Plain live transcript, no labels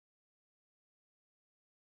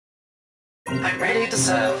I'm ready to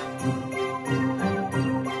serve.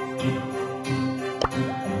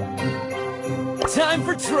 Time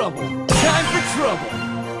for trouble! Time for trouble!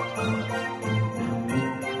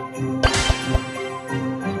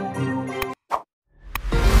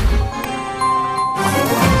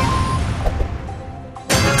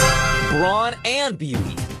 Brawn and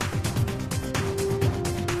beauty.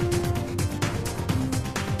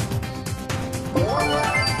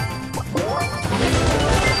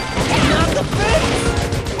 Not the face!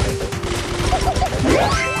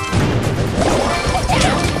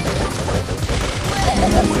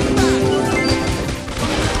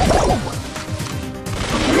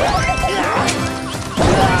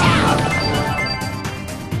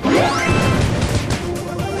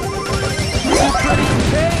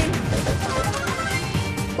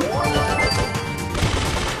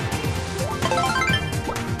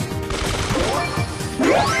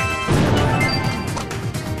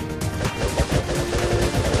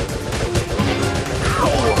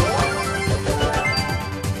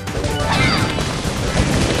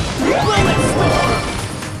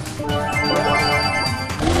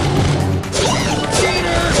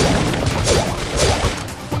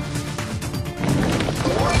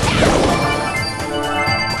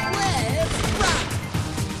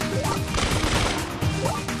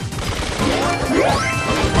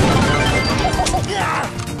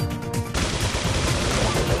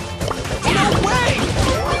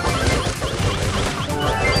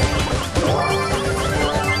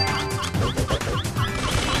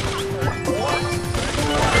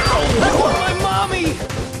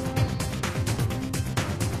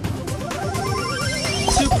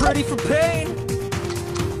 Ready for pain!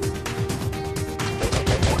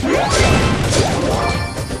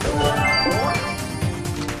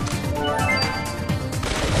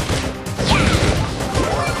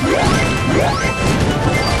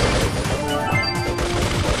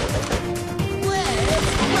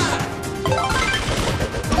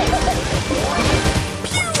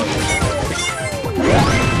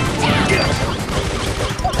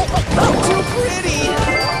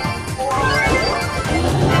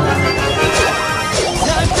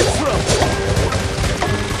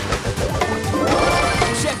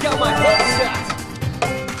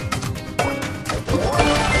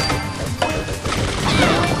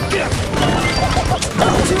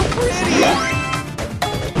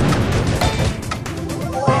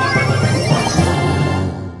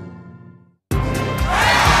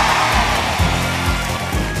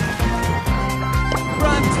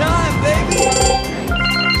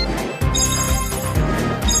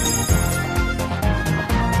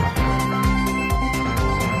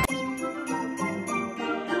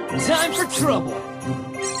 Time for trouble!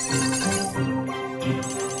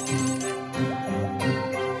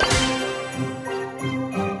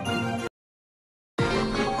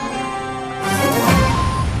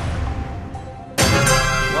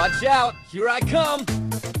 Watch out! Here I come!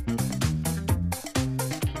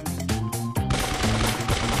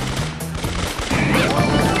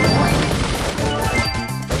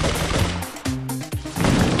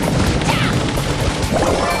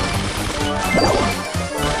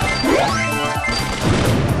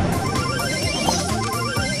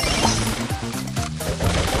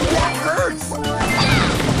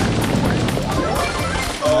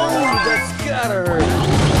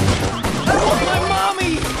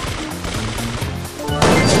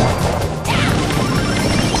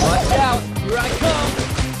 Watch out!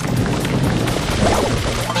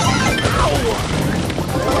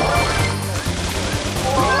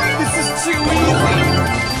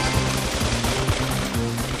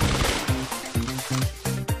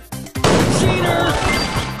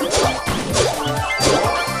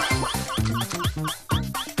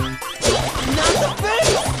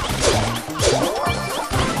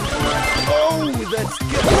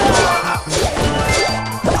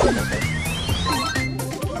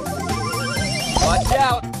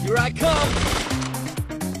 Here I come!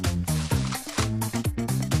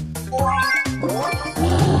 Brawn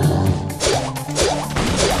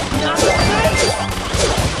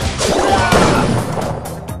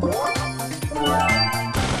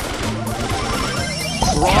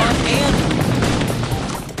and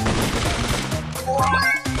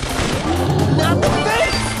not the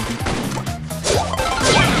face!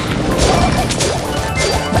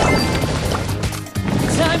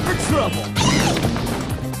 Time for trouble!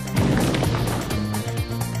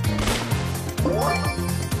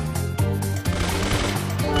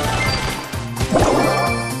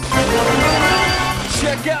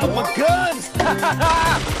 Check out my guns!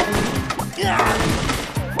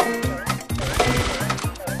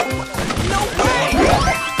 No way!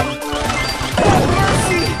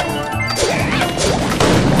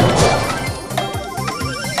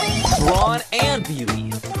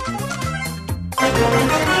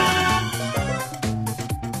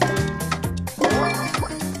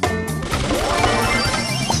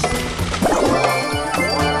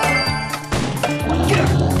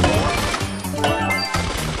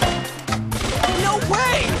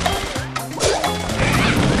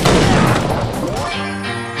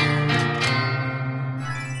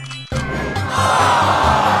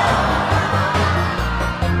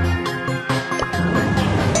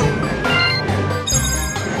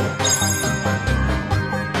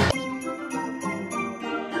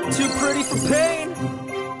 pain.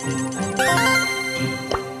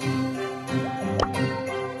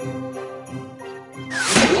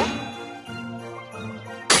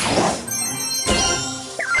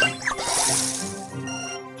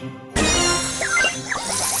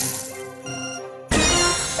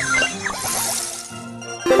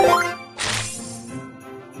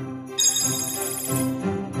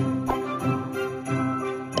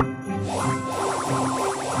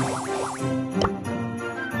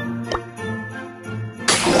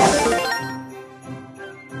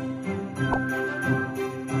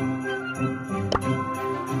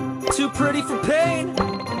 Too pretty for pain. Time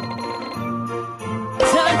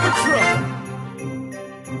for trouble.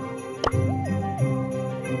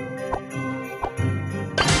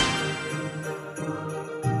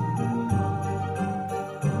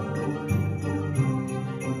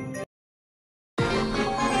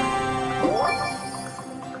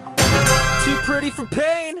 Too pretty for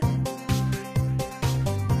pain.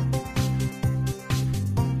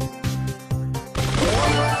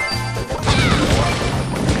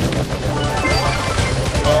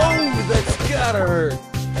 Oh, that's gotta hurt.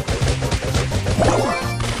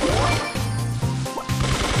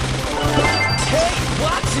 Hey,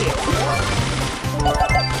 watch it.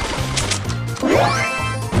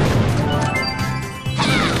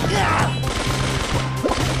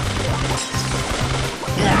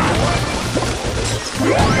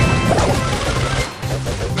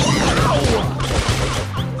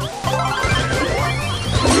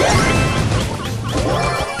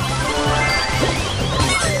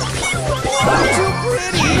 Too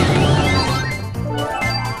pretty.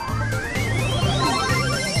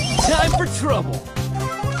 Time for trouble.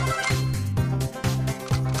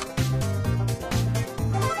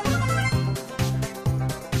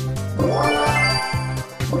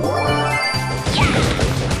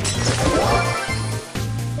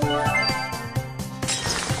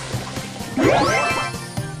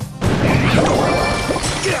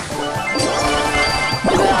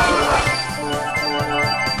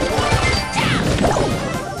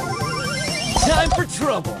 Time for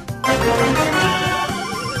trouble.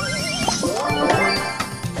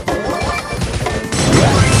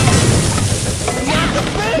 Not the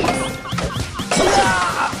face.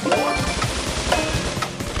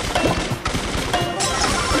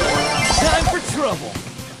 Time for trouble.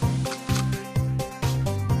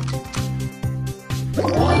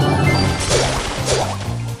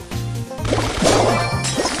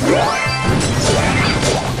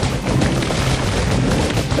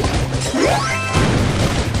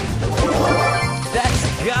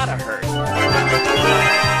 That's gotta hurt.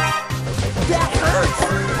 That hurts.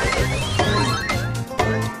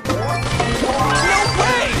 No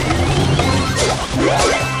way.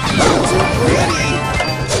 Too pretty.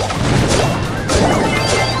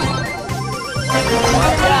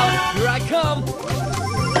 Watch out, here I come.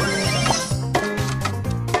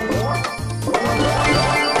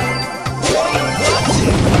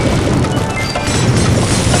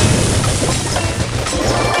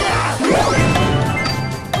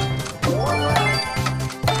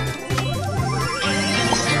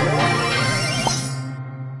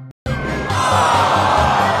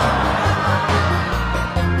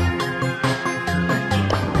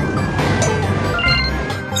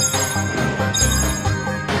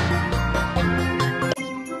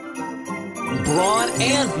 Brawn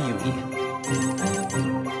and beyond.